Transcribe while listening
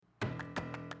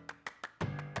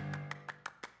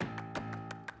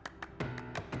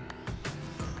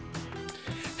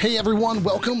Hey everyone,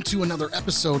 welcome to another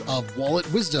episode of Wallet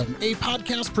Wisdom, a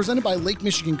podcast presented by Lake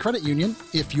Michigan Credit Union.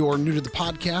 If you're new to the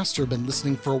podcast or have been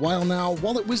listening for a while now,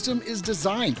 Wallet Wisdom is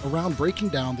designed around breaking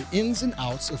down the ins and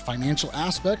outs of financial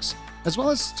aspects, as well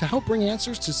as to help bring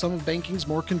answers to some of banking's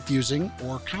more confusing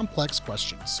or complex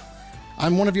questions.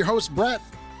 I'm one of your hosts, Brett.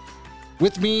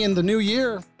 With me in the new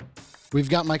year,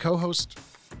 we've got my co-host,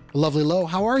 lovely Lo.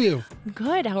 How are you?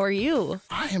 Good. How are you?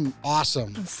 I am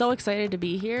awesome. I'm so excited to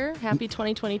be here. Happy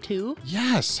 2022.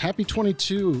 Yes. Happy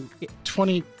 2022.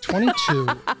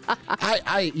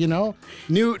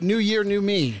 New year, new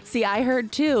me. See, I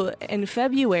heard too in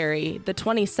February, the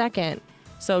 22nd.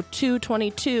 So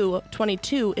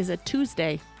 2/22/22 is a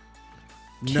Tuesday.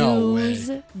 No way.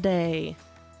 Tuesday.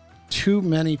 Too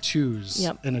many twos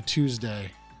in a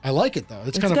Tuesday. I like it though.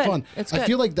 It's kind of fun. It's I good.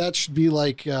 feel like that should be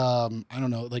like, I don't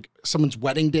know, like someone's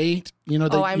wedding date. You know,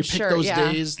 I'm you pick sure, those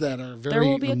yeah. days that are very There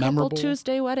will be a memorable. couple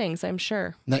Tuesday weddings, I'm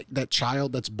sure. That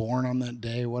child that's born on that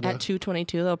day. At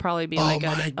 2/22, there'll probably be like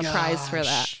a prize for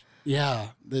that. Yeah,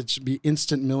 that should be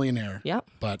instant millionaire. Yep.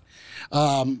 But,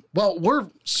 well, we're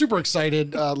super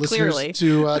excited, listeners, Clearly.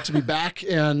 to be back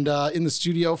and in the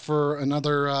studio for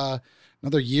another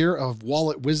year of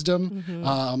Wallet Wisdom.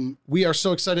 Mm-hmm. We are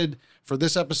so excited for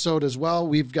this episode as well.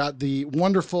 We've got the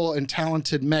wonderful and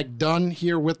talented Meg Dunn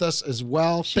here with us as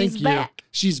well. Thank you. Back.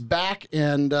 She's back,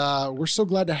 and we're so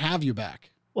glad to have you back.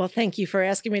 Well, thank you for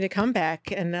asking me to come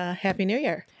back, and Happy New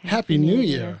Year. Happy New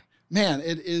Year. Man,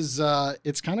 it is,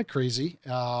 it's kind of crazy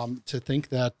to think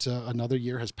that another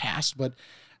year has passed, but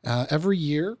every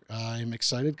year I'm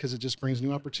excited because it just brings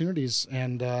new opportunities.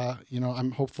 And,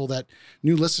 I'm hopeful that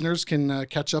new listeners can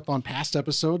catch up on past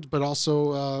episodes, but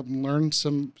also learn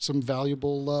some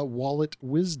valuable wallet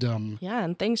wisdom. Yeah,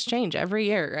 and things change every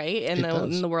year, right?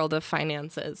 In the world of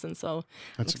finances. And so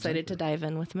I'm excited to dive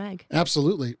in with Meg.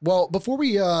 Absolutely. Well, before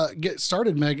we get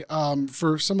started, Meg,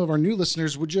 for some of our new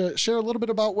listeners, would you share a little bit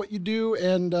about what you do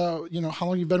and, how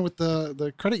long you've been with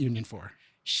the credit union for?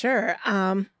 Sure.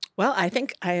 Well, I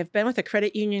think I have been with the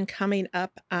credit union coming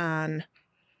up on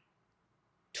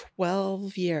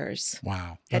 12 years.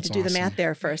 Wow. Had to do the math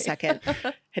there for a second.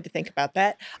 Had to think about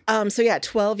that.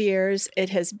 12 years. It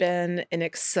has been an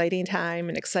exciting time,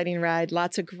 an exciting ride,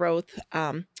 lots of growth.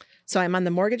 So I'm on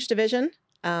the mortgage division.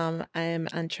 I'm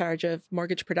in charge of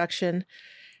mortgage production.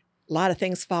 A lot of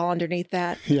things fall underneath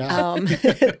that. Yeah.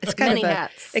 It's kind Many of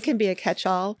hats. It can be a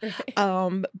catch-all,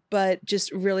 but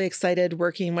just really excited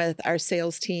working with our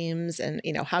sales teams and,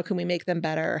 how can we make them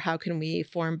better? How can we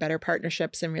form better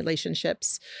partnerships and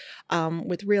relationships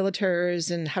with realtors,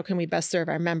 and how can we best serve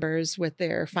our members with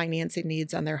their financing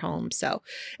needs on their home? So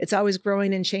it's always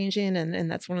growing and changing, and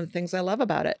that's one of the things I love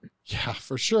about it. Yeah,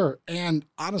 for sure. And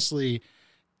honestly,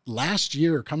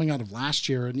 coming out of last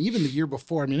year and even the year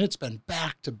before, I mean, it's been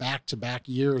back to back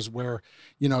years where,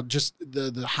 just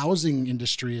the housing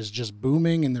industry is just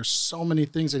booming, and there's so many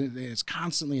things, and it's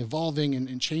constantly evolving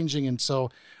and changing. And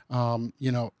so, I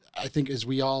think as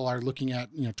we all are looking at,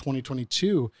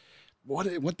 2022,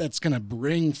 what that's going to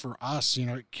bring for us,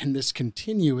 can this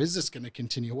continue? Is this going to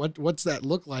continue? What's that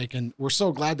look like? And we're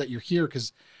so glad that you're here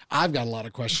because I've got a lot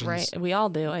of questions. Right. We all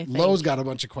do, I think. Lowe's got a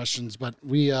bunch of questions, but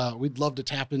we'd love to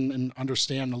tap in and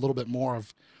understand a little bit more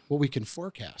of what we can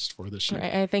forecast for this year.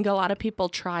 Right. I think a lot of people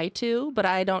try to, but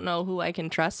I don't know who I can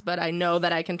trust, but I know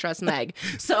that I can trust Meg.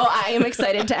 So I am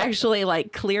excited to actually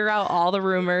clear out all the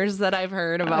rumors that I've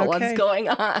heard about what's going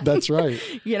on. That's right.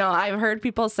 I've heard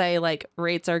people say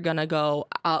rates are going to go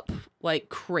up like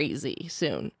crazy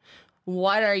soon.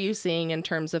 What are you seeing in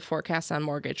terms of forecasts on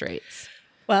mortgage rates?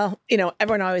 Well,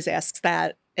 everyone always asks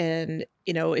that. And,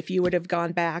 if you would have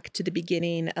gone back to the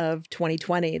beginning of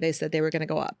 2020, they said they were going to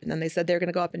go up. And then they said they were going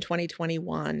to go up in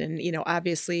 2021. And,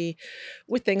 obviously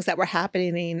with things that were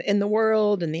happening in the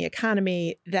world and the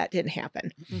economy, that didn't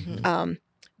happen. Mm-hmm.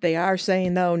 They are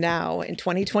saying, though, now in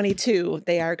 2022,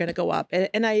 they are going to go up.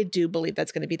 And I do believe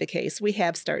that's going to be the case. We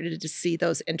have started to see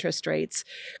those interest rates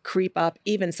creep up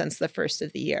even since the first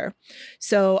of the year.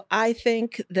 So I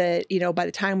think that, by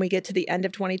the time we get to the end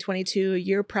of 2022,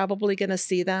 you're probably going to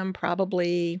see them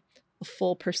probably a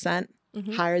full percent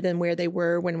higher than where they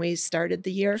were when we started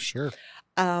the year. Sure.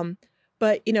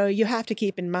 But, you have to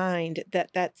keep in mind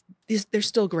that they're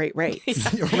still great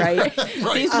rates, right?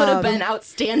 These would have been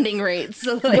outstanding rates.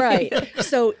 Right.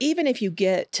 So even if you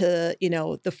get to,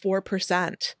 the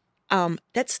 4%,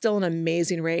 That's still an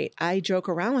amazing rate. I joke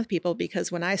around with people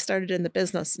because when I started in the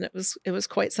business, and it was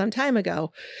quite some time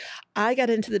ago, I got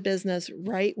into the business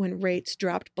right when rates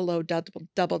dropped below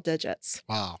double digits.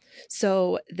 Wow.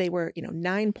 So they were,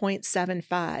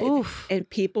 9.75, Oof. and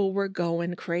people were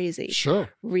going crazy. Sure.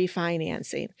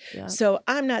 Refinancing. Yeah. So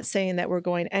I'm not saying that we're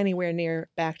going anywhere near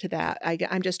back to that.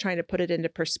 I'm just trying to put it into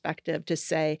perspective to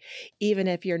say, even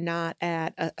if you're not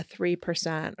at a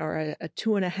 3% or a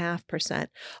 2.5%,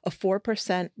 a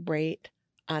 4% rate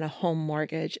on a home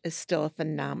mortgage is still a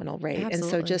phenomenal rate. Absolutely. And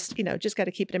so just got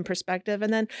to keep it in perspective.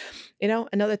 And then,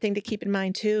 another thing to keep in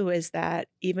mind too is that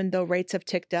even though rates have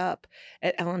ticked up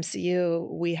at LMCU,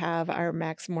 we have our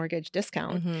max mortgage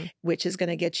discount, which is going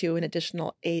to get you an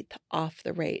additional 1/8 off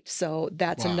the rate. So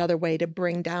that's another way to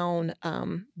bring down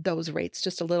those rates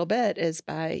just a little bit is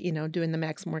by, doing the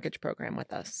max mortgage program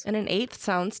with us. And an 1/8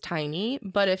 sounds tiny,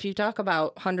 but if you talk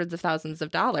about hundreds of thousands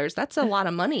of dollars, that's a lot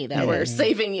of money that we're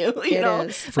saving you. You know,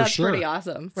 that's pretty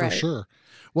awesome. For sure.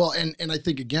 Well, and I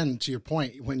think again to your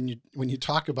point, when you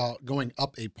talk about going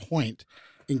up a point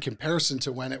in comparison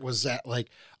to when it was at like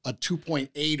a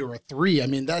 2.8 or a 3, I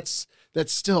mean that's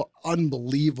still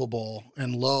unbelievable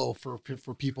and low for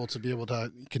people to be able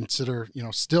to consider,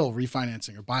 still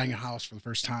refinancing or buying a house for the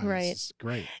first time. Right. It's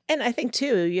great. And I think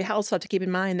too, you also have to keep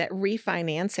in mind that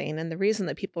refinancing and the reason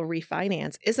that people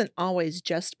refinance isn't always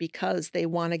just because they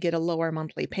want to get a lower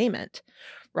monthly payment.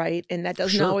 Right. And that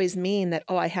doesn't always mean that,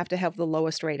 I have to have the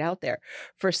lowest rate out there.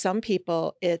 For some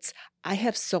people, it's, I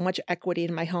have so much equity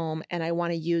in my home and I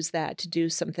want to use that to do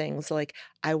some things like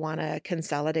I want to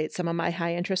consolidate some of my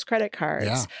high interest credit cards.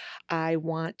 Yeah. I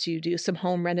want to do some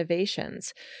home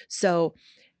renovations. So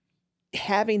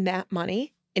having that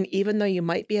money, and even though you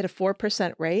might be at a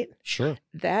 4% rate,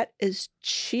 that is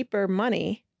cheaper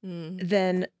money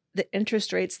than the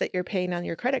interest rates that you're paying on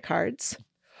your credit cards,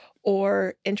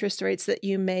 or interest rates that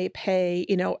you may pay,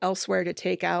 elsewhere to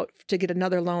take out to get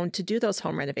another loan to do those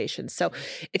home renovations. So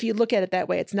if you look at it that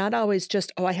way, it's not always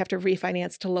just, I have to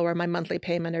refinance to lower my monthly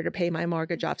payment or to pay my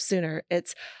mortgage off sooner.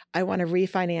 It's, I want to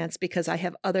refinance because I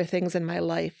have other things in my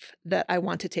life that I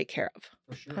want to take care of.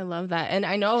 For sure. I love that. And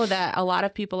I know that a lot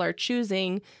of people are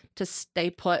choosing to stay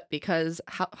put because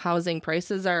housing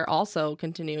prices are also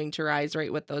continuing to rise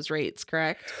right with those rates,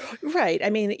 correct? Right. I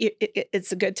mean,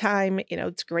 it's a good time,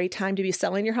 it's a great time to be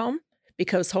selling your home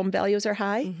because home values are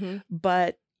high,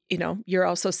 but you're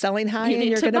also selling high and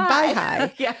you're going to buy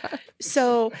high. Yeah.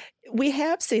 So we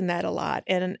have seen that a lot.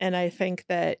 And I think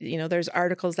that, there's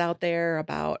articles out there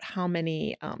about how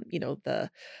many, the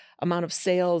amount of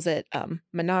sales at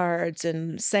Menards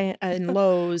and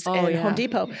Lowe's and Home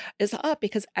Depot is up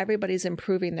because everybody's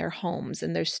improving their homes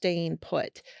and they're staying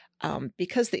put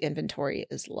because the inventory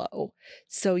is low.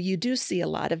 So you do see a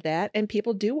lot of that and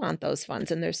people do want those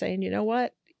funds and they're saying, you know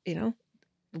what,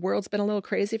 the world's been a little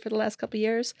crazy for the last couple of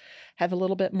years, have a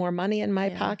little bit more money in my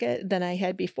pocket than I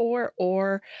had before,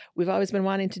 or we've always been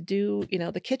wanting to do,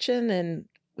 the kitchen and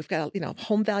we've got,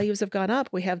 home values have gone up.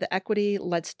 We have the equity.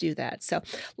 Let's do that. So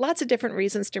lots of different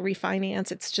reasons to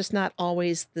refinance. It's just not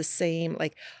always the same,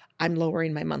 like I'm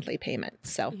lowering my monthly payment.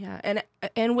 So yeah,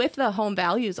 and with the home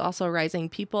values also rising,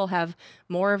 people have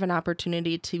more of an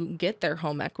opportunity to get their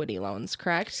home equity loans,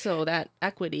 correct? So that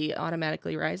equity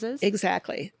automatically rises.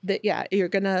 Exactly. The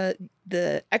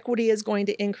equity is going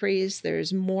to increase.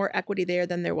 There's more equity there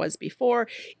than there was before,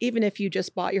 even if you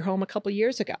just bought your home a couple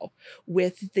years ago.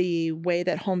 With the way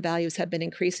that home values have been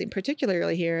increasing,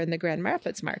 particularly here in the Grand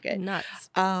Rapids market.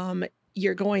 Nuts.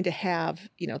 You're going to have,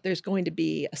 there's going to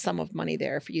be a sum of money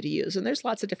there for you to use. And there's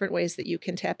lots of different ways that you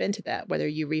can tap into that, whether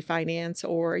you refinance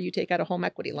or you take out a home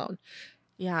equity loan.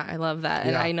 Yeah, I love that.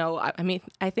 And I know,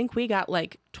 I think we got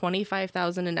like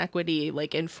 $25,000 in equity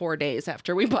like in 4 days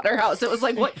after we bought our house. It was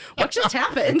like, what just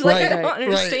happened? Like, I don't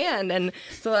understand. And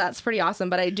so that's pretty awesome.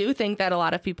 But I do think that a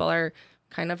lot of people are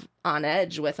kind of on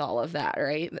edge with all of that,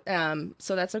 right?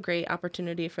 So that's a great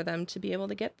opportunity for them to be able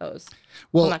to get those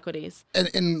home equities.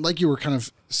 And like you were kind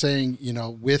of saying,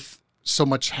 with so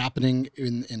much happening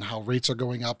in how rates are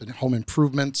going up and home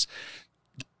improvements,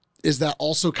 is that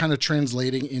also kind of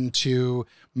translating into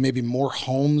maybe more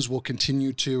homes will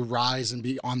continue to rise and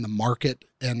be on the market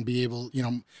and be able,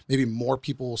 maybe more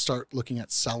people will start looking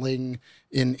at selling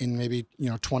in maybe,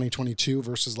 2022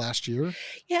 versus last year?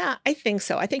 Yeah, I think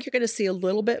so. I think you're going to see a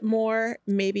little bit more,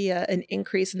 maybe an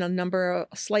increase in a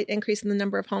slight increase in the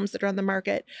number of homes that are on the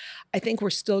market. I think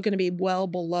we're still going to be well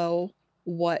below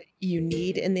what you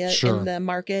need in the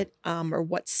market, or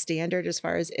what's standard as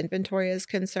far as inventory is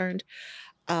concerned.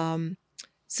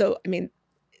 So, I mean,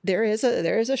 there is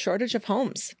a shortage of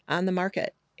homes on the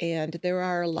market. and there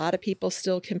are a lot of people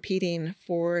still competing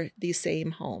for these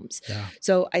same homes. Yeah.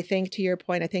 So I think, to your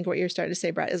point, I think what you're starting to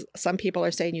say, Brett, is some people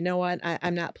are saying, you know what,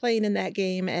 I'm not playing in that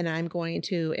game, and I'm going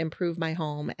to improve my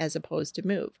home as opposed to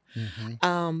move.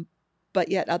 But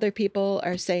yet other people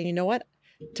are saying, you know what,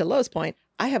 to Lo's point,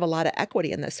 I have a lot of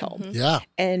equity in this home. Yeah.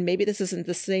 And maybe this isn't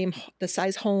the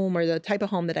size home or the type of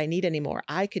home that I need anymore.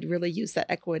 I could really use that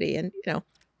equity. And,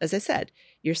 as I said,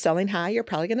 you're selling high, you're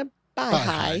probably going to buy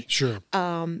high. Sure.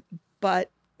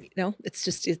 But,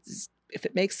 it's if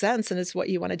it makes sense and it's what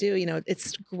you want to do,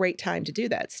 it's a great time to do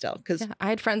that still. Because I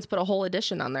had friends put a whole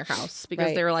addition on their house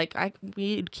because they were like,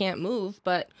 we can't move,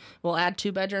 but we'll add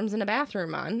 2 bedrooms and a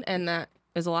bathroom on. And that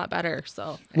is a lot better.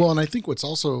 So, well, and I think what's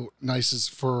also nice is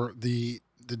for the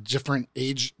different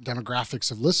age demographics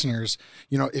of listeners,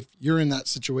 if you're in that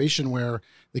situation where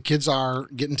the kids are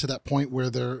getting to that point where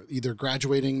they're either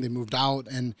graduating, they moved out,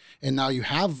 and now you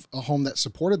have a home that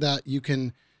supported that, you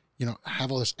can,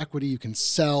 have all this equity, you can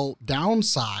sell,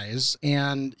 downsize,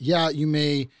 and you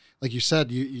may, like you said,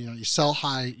 you sell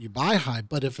high, you buy high,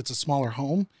 but if it's a smaller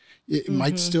home, it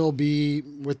might still be,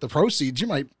 with the proceeds, you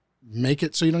might make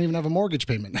it so you don't even have a mortgage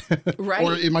payment. Right.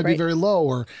 Or it might be very low,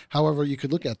 or however you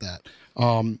could look at that.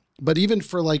 But even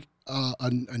for like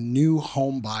a new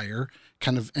home buyer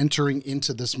kind of entering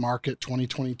into this market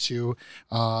 2022,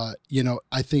 I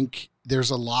think there's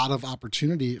a lot of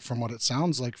opportunity, from what it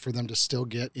sounds like, for them to still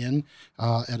get in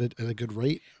at a good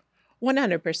rate.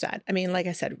 100%. I mean, like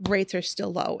I said, rates are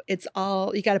still low. It's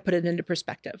all, you got to put it into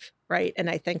perspective, right? And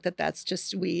I think that's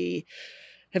just, we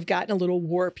have gotten a little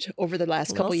warped over the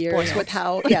last couple years with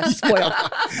how, spoiled.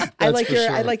 I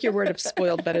like your word of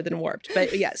spoiled better than warped.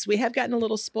 But yes, we have gotten a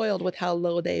little spoiled with how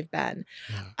low they've been.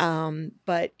 Yeah.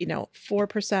 But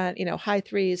 4%, high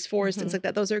 3s, 4s, things like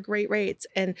that. Those are great rates,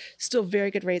 and still very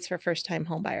good rates for first-time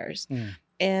home buyers.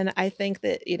 And I think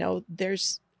that,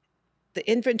 the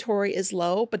inventory is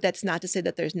low, but that's not to say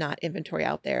that there's not inventory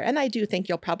out there. And I do think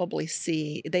you'll probably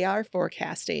see, they are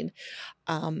forecasting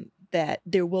that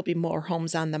there will be more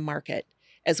homes on the market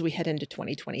as we head into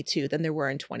 2022 than there were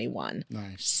in 21.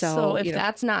 Nice. So if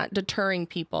that's not deterring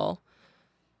people,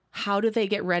 how do they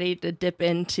get ready to dip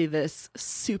into this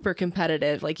super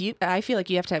competitive? I feel like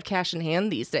you have to have cash in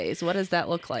hand these days. What does that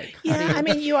look like? Yeah, I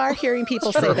mean, you are hearing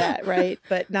people say that, right?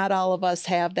 But not all of us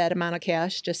have that amount of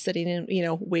cash just sitting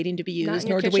in, waiting to be used. Not in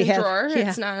your kitchen drawer.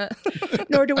 It's not.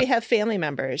 Nor do we have family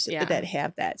members that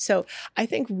have that. So I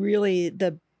think really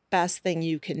the best thing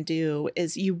you can do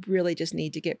is you really just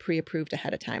need to get pre-approved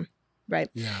ahead of time, right?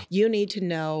 Yeah. You need to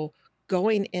know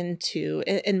going into,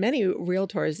 and many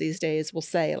realtors these days will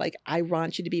say, like, I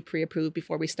want you to be pre-approved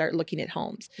before we start looking at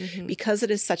homes. Because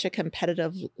it is such a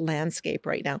competitive landscape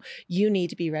right now, you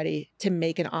need to be ready to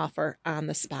make an offer on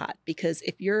the spot. Because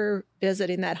if you're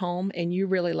visiting that home and you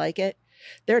really like it,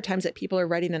 there are times that people are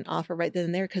writing an offer right then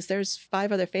and there because there's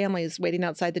 5 other families waiting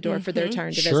outside the door for their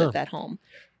turn to visit that home.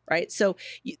 Right. So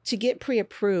to get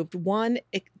pre-approved, one,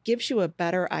 it gives you a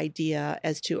better idea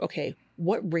as to, okay,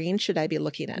 what range should I be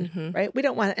looking in? Right. We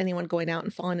don't want anyone going out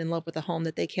and falling in love with a home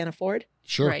that they can't afford.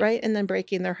 Sure. Right. And then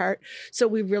breaking their heart. So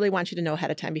we really want you to know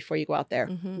ahead of time before you go out there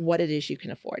what it is you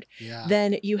can afford. Yeah.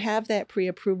 Then you have that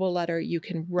pre-approval letter. You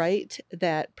can write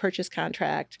that purchase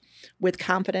contract with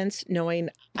confidence, knowing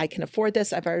I can afford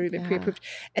this. I've already been pre-approved.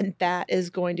 And that is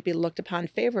going to be looked upon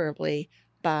favorably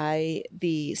by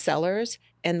the sellers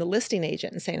and the listing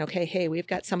agent, and saying, okay, hey, we've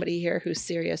got somebody here who's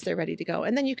serious, they're ready to go.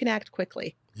 And then you can act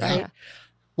quickly. Yeah. Right.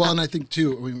 Well, and I think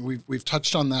too, we've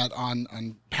touched on that on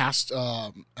past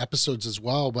episodes as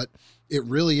well, but it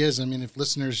really is. I mean, if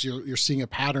listeners, you're seeing a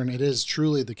pattern, it is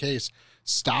truly the case.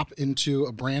 Stop into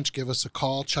a branch, give us a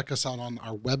call, check us out on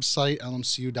our website,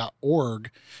 lmcu.org,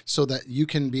 so that you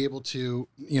can be able to,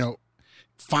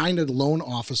 find a loan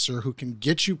officer who can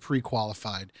get you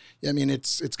pre-qualified. I mean,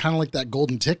 it's kind of like that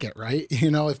golden ticket, right?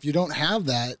 If you don't have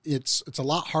that, it's a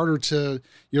lot harder to,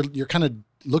 you're kind of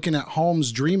looking at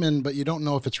homes dreaming, but you don't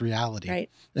know if it's reality. Right.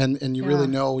 And you really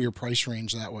know your price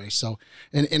range that way. So,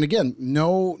 and again,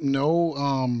 no,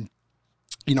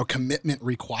 commitment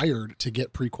required to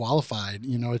get pre-qualified.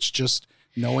 It's just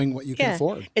knowing what you can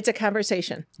afford. It's a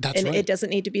conversation. That's right. It doesn't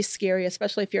need to be scary,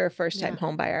 especially if you're a first-time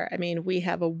home buyer. I mean, we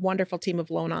have a wonderful team of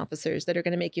loan officers that are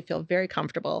going to make you feel very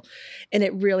comfortable. And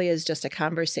it really is just a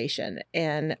conversation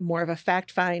and more of a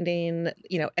fact-finding,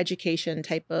 education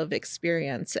type of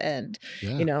experience. And,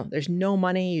 there's no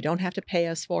money. You don't have to pay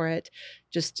us for it.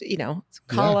 Just,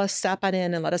 call us, stop on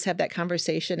in, and let us have that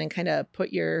conversation and kind of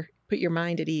put your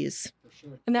mind at ease.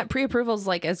 And that pre-approval is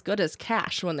like as good as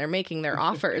cash when they're making their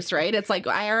offers, right? It's like,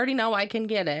 I already know I can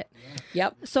get it.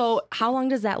 Yep. So how long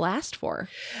does that last for?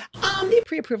 The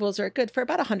pre-approvals are good for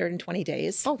about 120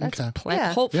 days. Oh, that's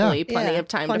Okay. hopefully plenty of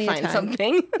time to find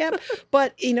something. Yep.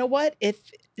 But you know what?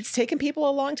 If it's taken people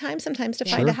a long time sometimes to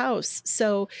find a house.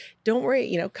 So don't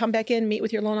worry, come back in, meet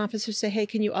with your loan officer, say, hey,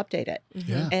 can you update it?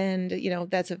 Yeah. And,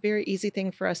 that's a very easy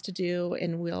thing for us to do.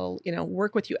 And we'll,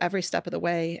 work with you every step of the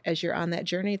way as you're on that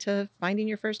journey to finding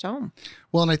your first home.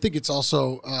 Well, and I think it's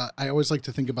also, I always like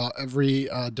to think about every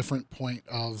different point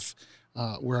of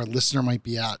where a listener might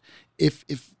be at.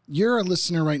 If you're a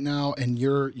listener right now and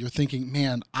you're thinking,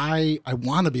 man, I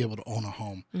want to be able to own a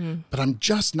home, but I'm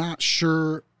just not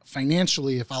sure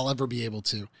financially if I'll ever be able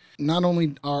to. Not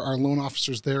only are our loan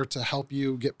officers there to help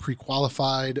you get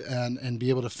pre-qualified and be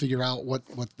able to figure out what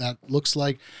that looks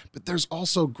like, but there's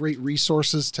also great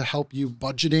resources to help you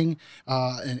budgeting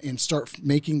and start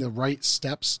making the right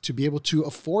steps to be able to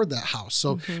afford that house.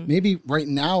 So maybe right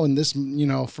now in this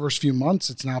first few months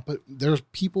it's not, but there's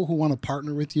people who want to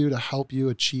partner with you to help you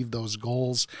achieve those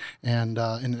goals, and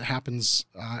it happens.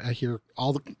 I hear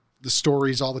all the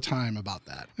stories all the time about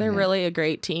that. They're really a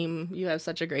great team. You have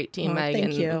such a great team, Meg.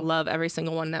 Thank you. Love every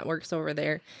single one that works over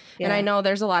there. Yeah. And I know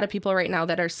there's a lot of people right now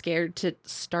that are scared to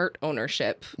start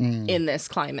ownership in this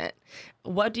climate.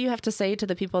 What do you have to say to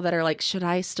the people that are like, should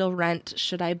I still rent?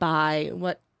 Should I buy?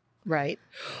 What? Right.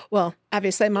 Well,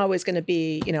 obviously I'm always going to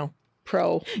be,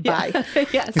 pro buy.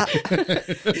 Yes.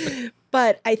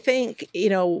 But I think,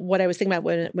 what I was thinking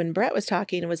about when Brett was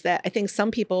talking was that I think some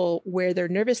people where their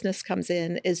nervousness comes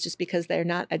in is just because they're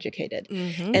not educated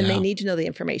and they need to know the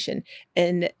information.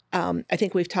 And I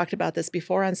think we've talked about this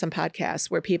before on some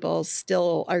podcasts where people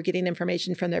still are getting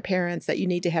information from their parents that you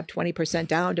need to have 20%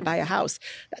 down to buy a house.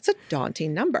 That's a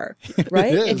daunting number,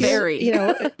 right? It is. Very.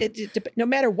 No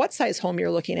matter what size home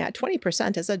you're looking at,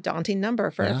 20% is a daunting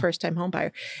number for a first-time home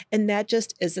buyer. And that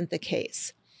just isn't the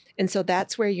case. And so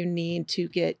that's where you need to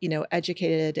get,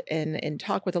 educated and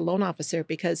talk with a loan officer,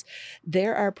 because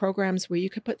there are programs where you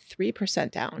could put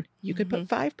 3% down. You could put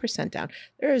 5% down.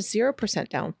 There are 0%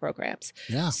 down programs.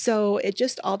 Yeah. So it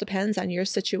just all depends on your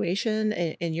situation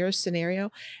and your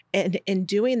scenario. And in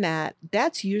doing that,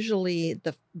 that's usually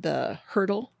the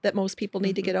hurdle that most people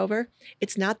need to get over.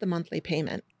 It's not the monthly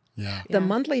payment. Yeah. The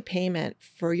monthly payment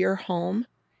for your home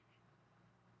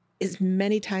is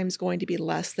many times going to be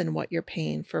less than what you're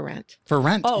paying for rent. For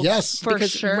rent, yes. Because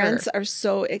sure. rents are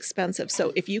so expensive.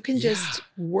 So if you can just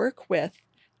work with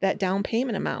that down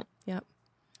payment amount. Yep.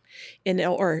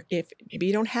 Or if maybe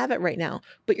you don't have it right now,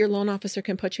 but your loan officer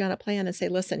can put you on a plan and say,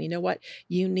 listen, you know what?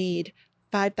 You need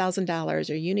 $5,000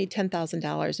 or you need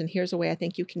 $10,000. And here's a way I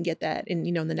think you can get that in,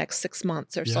 in the next 6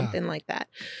 months or something like that.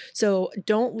 So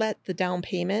don't let the down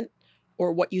payment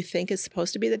or what you think is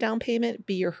supposed to be the down payment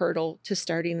be your hurdle to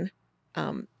starting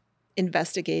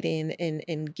investigating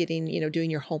and getting,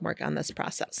 doing your homework on this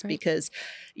process, because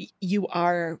you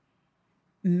are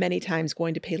many times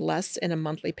going to pay less in a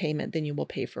monthly payment than you will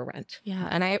pay for rent. Yeah.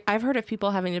 And I've heard of people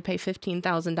having to pay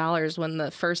 $15,000 when the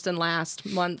first and last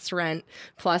month's rent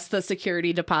plus the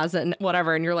security deposit and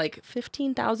whatever. And you're like,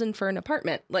 $15,000 for an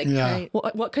apartment. Like,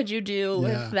 what could you do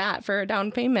with that for a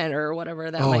down payment or whatever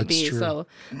that might be? True. So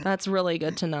that's really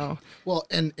good to know. Well,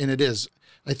 and it is,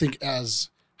 I think,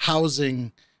 as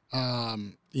housing,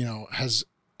 has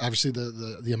obviously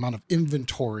the amount of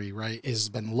inventory, right, has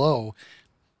been low.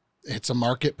 It's a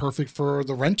market perfect for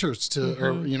the renters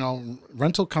or,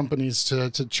 rental companies to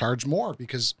charge more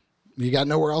because you got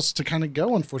nowhere else to kind of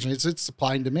go. Unfortunately, it's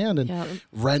supply and demand, and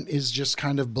rent is just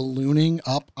kind of ballooning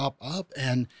up.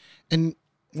 And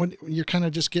when you're kind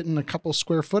of just getting a couple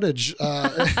square footage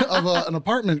of an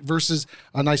apartment versus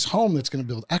a nice home that's going to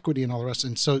build equity and all the rest.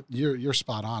 And so you're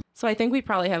spot on. So I think we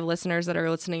probably have listeners that are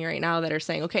listening right now that are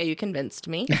saying, okay, you convinced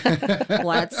me.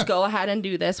 Let's go ahead and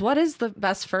do this. What is the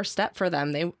best first step for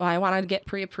them? I want to get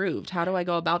pre-approved. How do I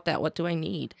go about that? What do I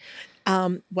need?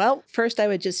 Well, first I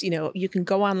would just, you can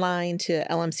go online to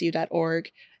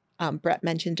lmcu.org. Brett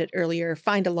mentioned it earlier.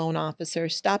 Find a loan officer,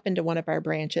 stop into one of our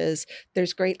branches.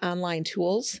 There's great online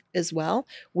tools as well.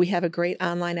 We have a great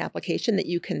online application that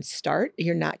you can start.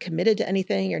 You're not committed to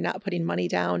anything. You're not putting money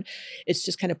down. It's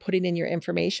just kind of putting in your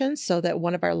information so that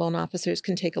one of our loan officers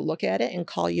can take a look at it and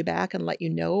call you back and let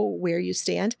you know where you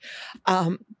stand.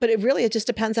 But it just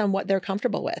depends on what they're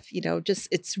comfortable with.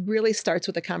 It really starts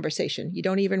with a conversation. You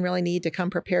don't even really need to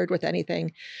come prepared with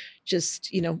anything.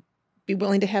 Just, be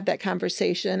willing to have that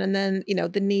conversation. And then,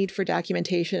 the need for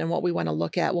documentation and what we want to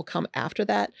look at will come after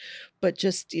that. But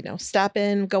just, stop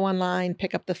in, go online,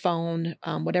 pick up the phone,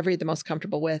 whatever you're the most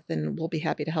comfortable with, and we'll be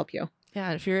happy to help you.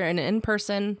 Yeah, if you're an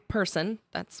in-person person,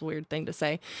 that's a weird thing to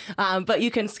say, but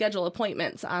you can schedule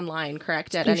appointments online,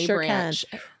 correct, at any branch?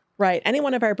 Can. Right. Any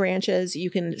one of our branches,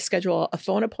 you can schedule a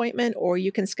phone appointment or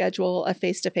you can schedule a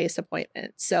face-to-face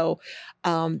appointment. So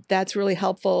that's really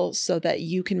helpful so that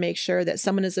you can make sure that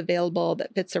someone is available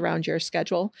that fits around your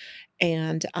schedule.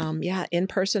 And in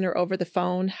person or over the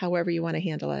phone, however you want to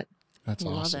handle it. That's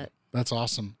awesome. Love it. That's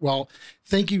awesome. Well,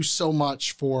 thank you so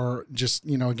much for just,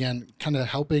 again, kind of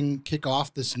helping kick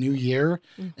off this new year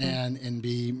and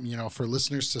be, for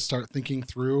listeners to start thinking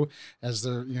through as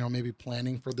they're, maybe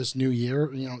planning for this new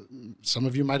year. Some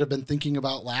of you might have been thinking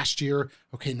about last year.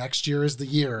 Okay, next year is the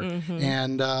year.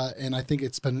 And I think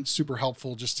it's been super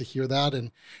helpful just to hear that.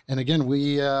 And again,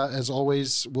 we, as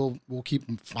always, we'll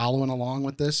keep following along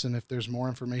with this. And if there's more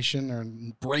information or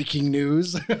breaking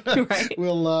news, right.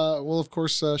 we'll of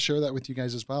course share that with you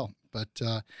guys as well. But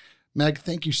Meg,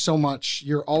 thank you so much.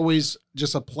 You're always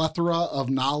just a plethora of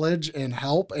knowledge and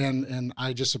help, and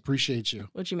I just appreciate you.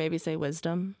 Would you maybe say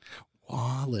wisdom?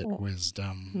 Wallet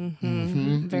wisdom.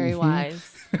 Very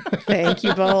wise. Thank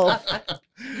you both.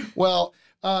 Well,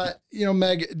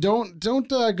 Meg, don't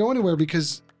go anywhere,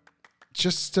 because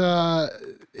just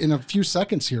in a few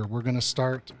seconds here, we're going to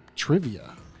start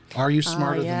trivia. Are you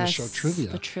smarter than the show trivia?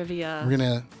 The trivia. We're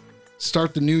going to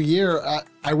start the new year.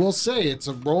 I will say it's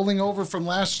a rolling over from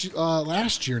last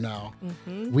year now.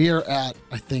 We are at,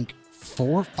 I think, 4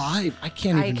 or 5. I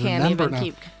can't even remember now.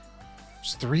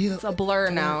 It's 3. It's a blur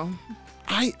now.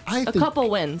 I think a couple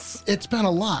wins. It's been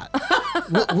a lot.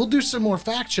 we'll do some more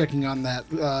fact checking on that,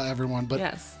 everyone. But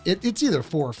yes. It's either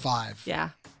 4 or 5. Yeah.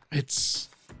 It's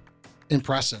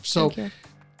impressive. So Thank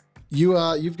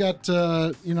you've got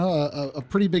a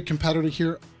pretty big competitor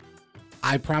here.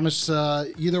 I promise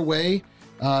either way,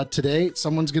 today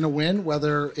someone's going to win,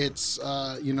 whether it's,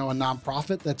 a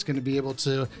nonprofit that's going to be able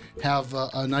to have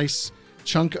a nice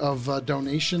chunk of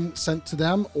donation sent to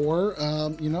them, or,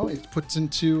 it puts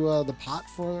into the pot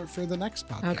for the next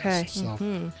podcast. Okay.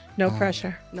 So No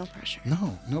pressure. No pressure.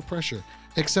 No pressure.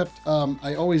 Except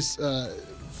I always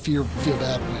feel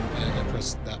bad when I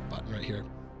press that button right here.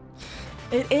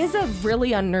 It is a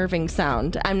really unnerving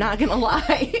sound. I'm not going to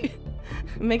lie.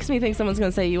 It makes me think someone's going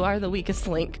to say you are the weakest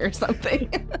link or something.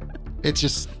 It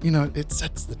just, it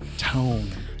sets the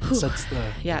tone. It sets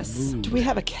the mood. Do we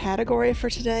have a category for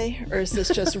today, or is this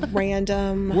just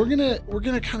random? We're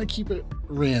gonna kind of keep it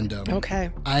random.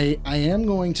 Okay. I am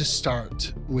going to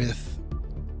start with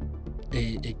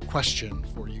a question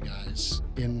for you guys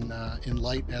in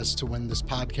light as to when this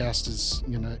podcast is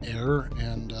gonna air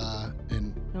and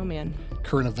oh man,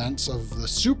 current events of the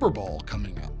Super Bowl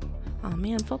coming up. Oh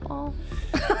man, football.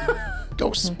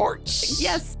 Go sports.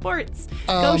 Yes, sports.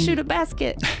 Go shoot a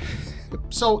basket.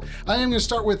 So I am going to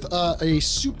start with a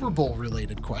Super Bowl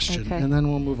related question, and then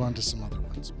we'll move on to some other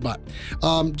ones. But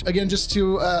again, just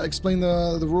to explain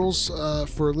the rules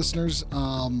for listeners,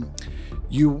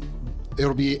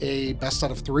 it'll be a best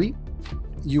out of 3.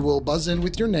 You will buzz in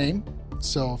with your name.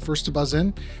 So first to buzz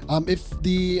in. If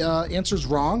the answer's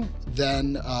wrong,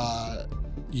 then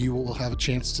you will have a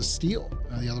chance to steal.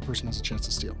 The other person has a chance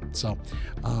to steal. So,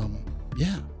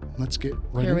 let's get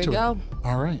right into it. Here we go.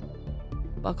 All right.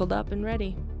 Buckled up and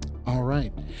ready. All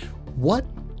right. What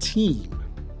team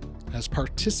has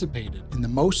participated in the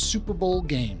most Super Bowl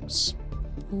games?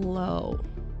 Low.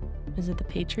 Is it the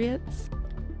Patriots?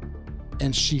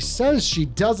 And she says she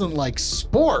doesn't like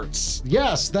sports.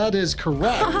 Yes, that is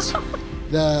correct.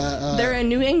 They're in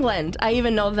New England. I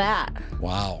even know that.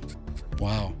 Wow.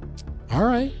 All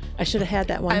right. I should have had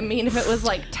that one. I mean, if it was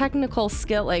like technical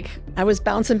skill, like I was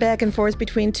bouncing back and forth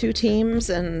between 2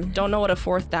 teams and don't know what a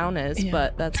 4th down is,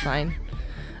 but that's fine.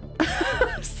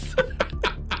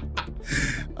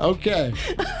 Okay.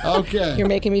 You're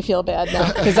making me feel bad now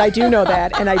because I do know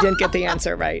that and I didn't get the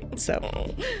answer right. So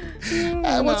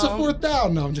what's a 4th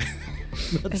down? No,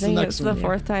 I think it's the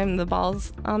 4th time the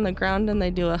ball's on the ground and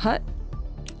they do a hut.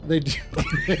 They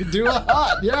do a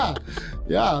hut.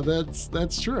 Yeah,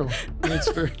 that's true.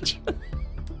 That's very true.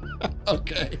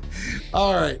 Okay.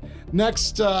 All right.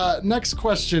 Next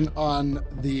question on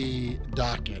the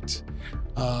docket.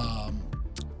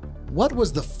 What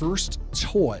was the first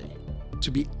toy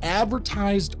to be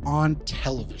advertised on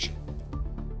television?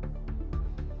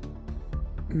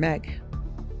 Meg.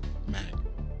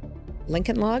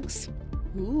 Lincoln Logs.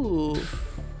 Ooh.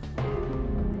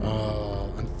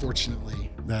 Unfortunately,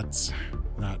 that's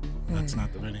not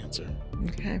the right answer.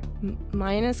 Okay.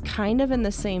 Mine is kind of in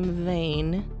the same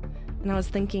vein, and I was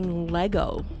thinking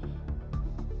Lego.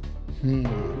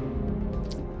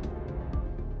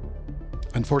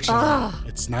 Unfortunately,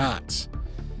 it's not.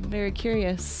 I'm very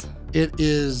curious. It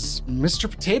is Mr.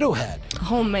 Potato Head.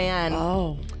 Oh, man.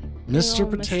 Oh. Mr.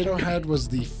 Potato Head was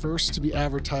the first to be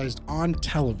advertised on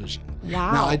television.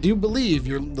 Wow. Now, I do believe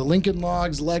the Lincoln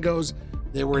Logs, Legos,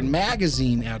 they were in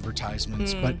magazine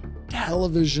advertisements, but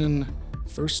television,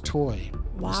 first toy,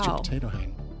 Mr. Potato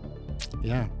Head.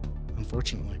 Yeah,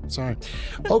 unfortunately. Sorry.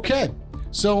 Okay,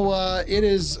 so it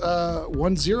is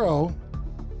 1-0.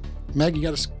 Meg, you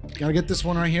gotta get this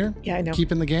one right here. Yeah, I know.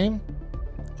 Keep in the game.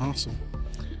 Awesome.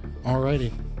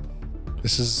 Alrighty.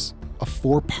 This is a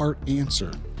 4-part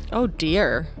answer. Oh,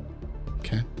 dear.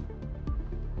 Okay.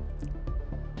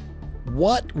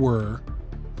 What were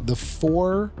the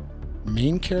 4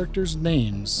 main characters'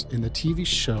 names in the TV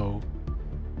show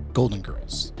Golden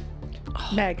Girls?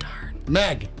 Oh, Meg. Darn.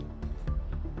 Meg.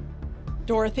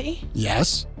 Dorothy.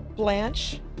 Yes.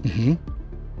 Blanche. Mm-hmm.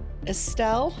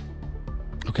 Estelle.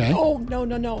 Okay. Oh,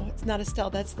 no. It's not Estelle.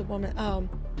 That's the woman.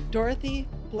 Dorothy,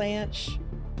 Blanche.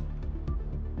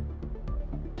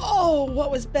 Oh,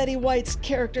 what was Betty White's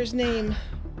character's name?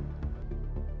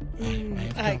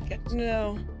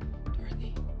 No.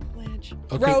 Dorothy, Blanche.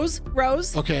 Okay.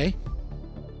 Rose. Okay.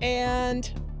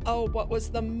 And, what was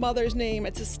the mother's name?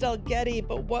 It's Estelle Getty,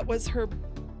 but what was her...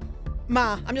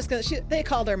 Ma. They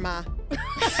called her Ma.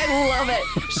 I love it.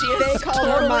 She is They called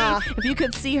her Ma. If you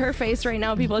could see her face right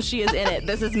now, people, she is in it.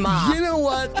 This is Ma. You know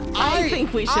what? I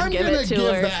think we should give it to her. I'm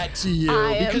gonna give that to you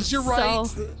because you're right.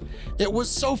 It was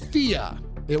Sophia.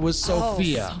 It was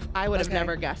Sophia. I would have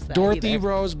never guessed that. Dorothy, either.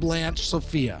 Rose, Blanche,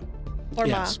 Sophia. Or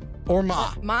Ma. Or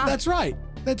Ma. Ma. That's right.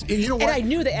 And you know what? And I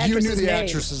knew the actress's You knew the name.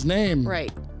 actress's name.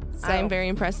 Right. So. I am very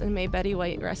impressed, and may Betty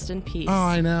White rest in peace. Oh,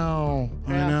 I know.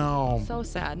 Yeah. I know. So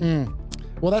sad.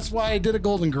 Well, that's why I did a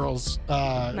Golden Girls.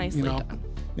 Nicely done.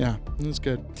 Yeah, that's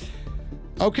good.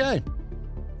 Okay.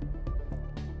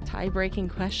 Tie-breaking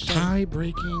question.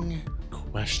 Tie-breaking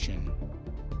question.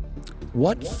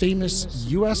 What famous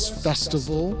U.S.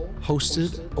 festival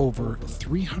hosted over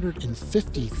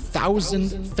 350,000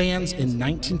 fans in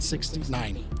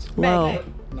 1969? Whoa.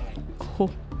 Meg.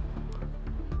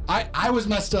 I was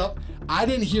messed up. I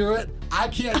didn't hear it. I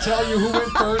can't tell you who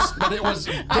went first, but it was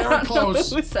very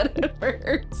close. Who said it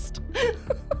first?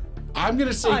 I'm going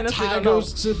to say Honestly, tie don't know.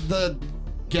 goes to the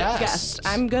guest.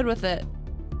 I'm good with it.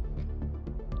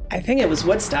 I think it was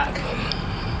Woodstock.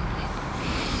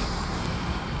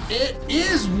 It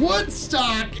is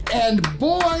Woodstock, and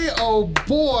boy, oh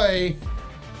boy,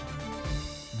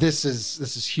 this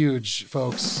is huge,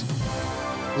 folks.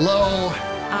 Low.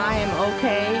 I am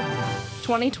okay.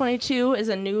 2022 is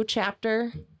a new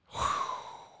chapter.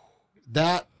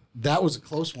 That was a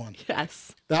close one.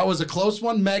 Yes. That was a close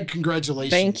one. Meg,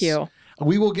 congratulations. Thank you.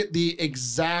 We will get the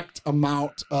exact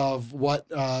amount of what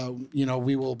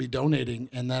we will be donating,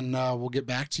 and then we'll get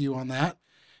back to you on that,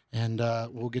 and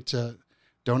we'll get to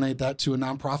donate that to a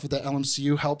nonprofit that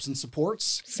LMCU helps and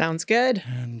supports. Sounds good.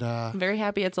 And I'm very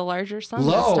happy it's a larger sum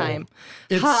Low.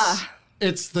 this time.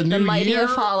 It's the new The mighty year.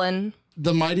 have fallen.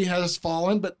 The mighty has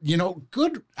fallen, but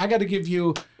good. I got to give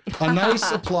you a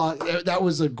nice applause. That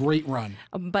was a great run.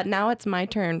 But now it's my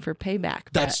turn for payback.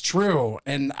 That's true,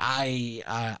 and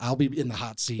I'll be in the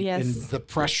hot seat, Yes. and the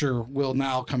pressure will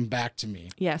now come back to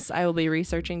me. Yes, I will be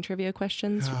researching trivia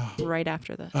questions right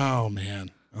after this. Oh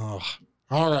man. Oh.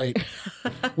 All right.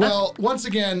 Well, once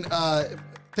again,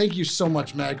 thank you so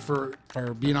much, Meg, for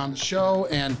being on the show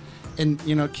and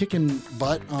kicking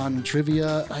butt on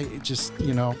trivia. I just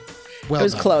well It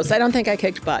was done. close. I don't think I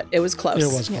kicked butt. It was close. It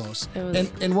was close. it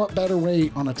was. And what better way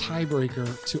on a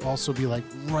tiebreaker to also be like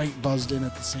right buzzed in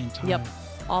at the same time? Yep.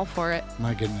 All for it.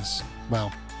 My goodness. Well,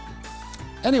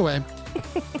 anyway,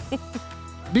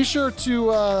 be sure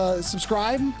to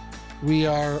subscribe. We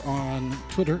are on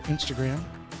Twitter, Instagram,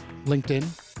 LinkedIn,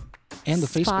 and the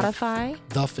Facebook. Spotify.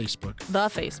 The Facebook. The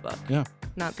Facebook. Yeah,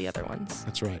 Not the other ones.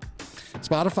 that's right.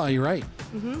 Spotify, you're right.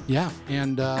 Mm-hmm. Yeah,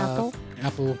 and Apple.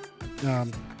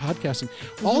 podcasting.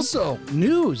 Also,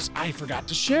 news I forgot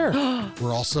to share.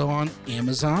 We're also on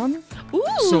Amazon. Ooh.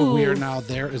 So we are now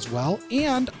there as well,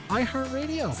 and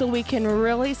iHeartRadio. So we can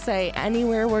really say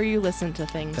anywhere where you listen to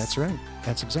things. That's right.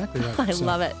 That's exactly right. I So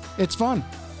love it. It's fun.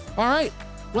 All right.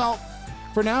 Well,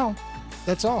 for now,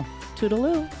 that's all.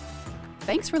 Toodaloo.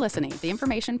 Thanks for listening. The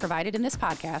information provided in this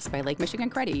podcast by Lake Michigan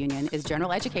Credit Union is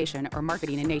general education or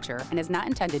marketing in nature and is not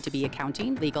intended to be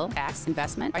accounting, legal, tax,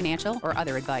 investment, financial, or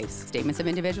other advice. Statements of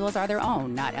individuals are their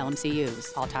own, not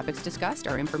LMCU's. All topics discussed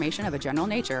are information of a general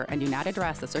nature and do not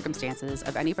address the circumstances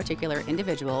of any particular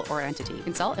individual or entity.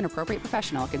 Consult an appropriate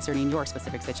professional concerning your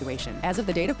specific situation. As of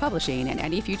the date of publishing and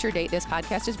any future date this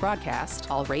podcast is broadcast,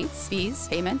 all rates, fees,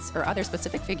 payments, or other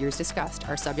specific figures discussed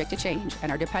are subject to change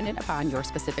and are dependent upon your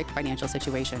specific financial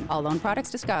situation. All loan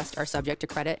products discussed are subject to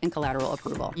credit and collateral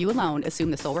approval. You alone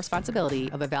assume the sole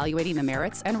responsibility of evaluating the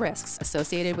merits and risks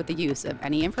associated with the use of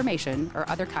any information or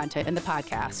other content in the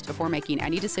podcast before making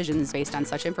any decisions based on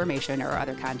such information or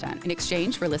other content. In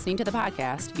exchange for listening to the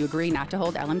podcast, you agree not to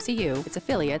hold LMCU, its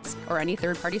affiliates, or any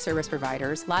third-party service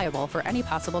providers liable for any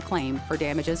possible claim for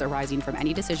damages arising from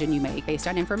any decision you make based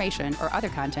on information or other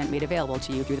content made available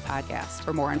to you through the podcast.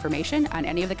 For more information on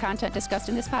any of the content discussed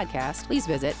in this podcast, please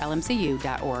visit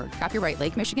lmcu.org. Copyright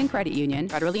Lake Michigan Credit Union,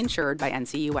 federally insured by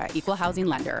NCUA. Equal housing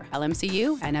lender.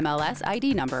 LMCU, NMLS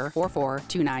ID number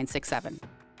 442967.